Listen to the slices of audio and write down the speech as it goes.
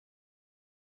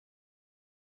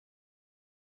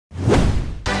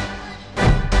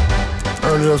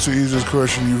Ernie, that's the easiest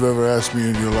question you've ever asked me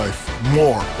in your life.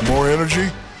 More. More energy,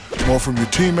 more from your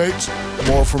teammates,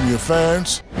 more from your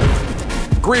fans.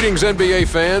 Greetings, NBA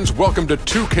fans. Welcome to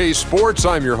 2K Sports.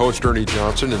 I'm your host, Ernie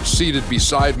Johnson, and seated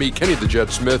beside me, Kenny the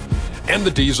Jet Smith, and the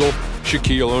Diesel,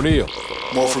 Shaquille O'Neal.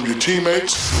 More from your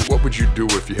teammates. What would you do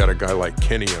if you had a guy like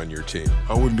Kenny on your team?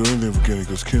 I wouldn't do anything for Kenny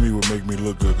because Kenny would make me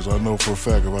look good because I know for a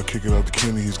fact if I kick it out to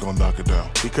Kenny, he's going to knock it down.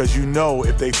 Because you know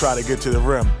if they try to get to the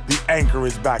rim, the anchor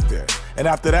is back there. And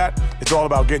after that, it's all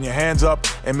about getting your hands up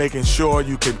and making sure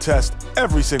you contest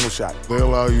every single shot. They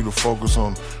allow you to focus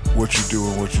on what you do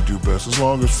and what you do best, as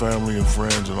long as family and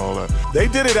friends and all that. They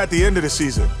did it at the end of the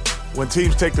season when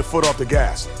teams take the foot off the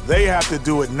gas. They have to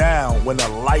do it now when the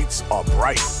lights are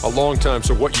bright. A long time,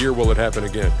 so what year will it happen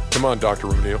again? Come on, Dr.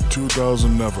 O'Neal.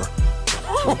 2000 never.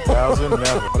 2000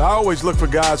 never. But I always look for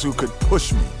guys who could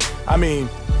push me.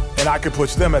 And I could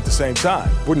push them at the same time.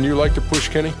 Wouldn't you like to push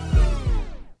Kenny?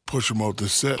 Push him out the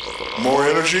set. More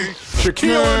energy.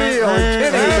 Shaquille O'Neal and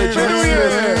Kenny the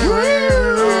Jet Smith.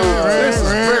 This is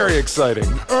very exciting.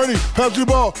 Ernie, pass the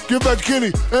ball. Give that to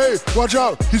Kenny. Hey, watch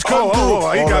out. He's coming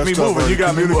through. He got me moving. You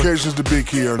got me moving. Communication's the big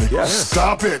key, Ernie. Yes.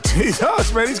 Stop it. He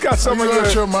does, man. He's got something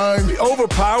out your mind. He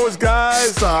overpowers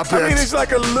guys. Stop it. It's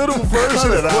like a little version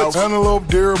Cut it of out. Antelope,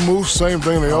 deer, moose, same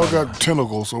thing. They all got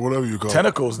tentacles or whatever you call it.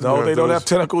 Tentacles? No, they don't have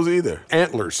tentacles either.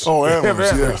 Antlers. Oh,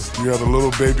 antlers, yes. You had a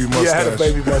little baby mustache. Yeah, I had a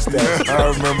baby mustache. I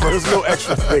remember. It was a little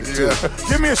extra thick, too. Yeah.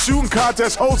 Give me a shooting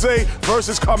contest, Jose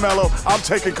versus Carmelo. I'm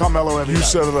taking Carmelo every night. You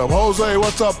set it up. Jose,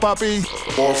 what's up, Poppy?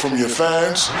 More from your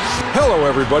fans. Hello,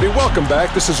 everybody. Welcome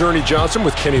back. This is Ernie Johnson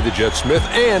with Kenny the Jet Smith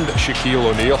and Shaquille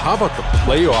O'Neal. How about the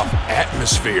playoff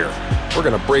atmosphere? We're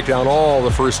going to break down all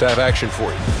the first half action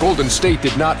for you. Golden State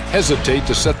did not hesitate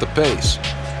to set the pace.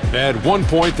 At one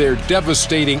point, their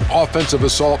devastating offensive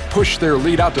assault pushed their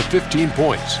lead out to 15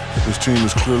 points. This team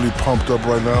is clearly pumped up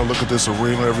right now. Look at this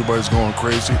arena. Everybody's going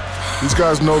crazy. These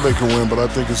guys know they can win, but I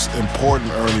think it's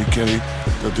important, Ernie, Kenny,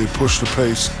 that they push the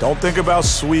pace. Don't think about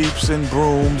sweeps and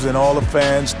brooms and all the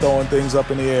fans throwing things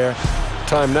up in the air.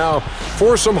 Time now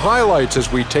for some highlights as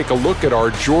we take a look at our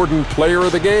Jordan player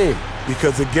of the game.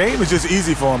 Because the game is just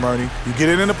easy for him, Ernie. You get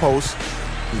it in the post,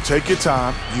 you take your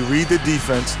time, you read the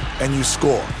defense, and you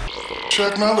score.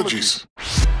 Technologies.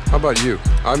 How about you?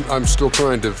 I'm still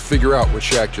trying to figure out what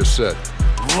Shaq just said.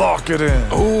 Lock it in.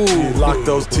 Oh, lock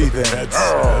those teeth in.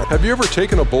 Have you ever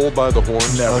taken a bull by the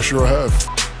horns? Never. I sure have.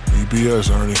 EBS,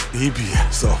 Ernie.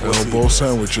 EBS. Elbow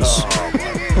sandwiches.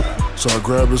 So I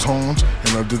grabbed his horns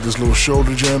and I did this little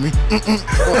shoulder jammy. I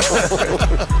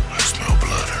smell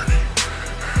blood, Ernie.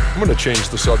 I'm going to change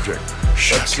the subject.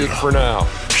 That's it for now.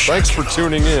 Thanks for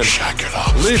tuning in. Shaq it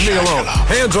up. Leave me alone.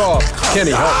 Hands off.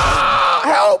 Kenny, help.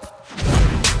 Help!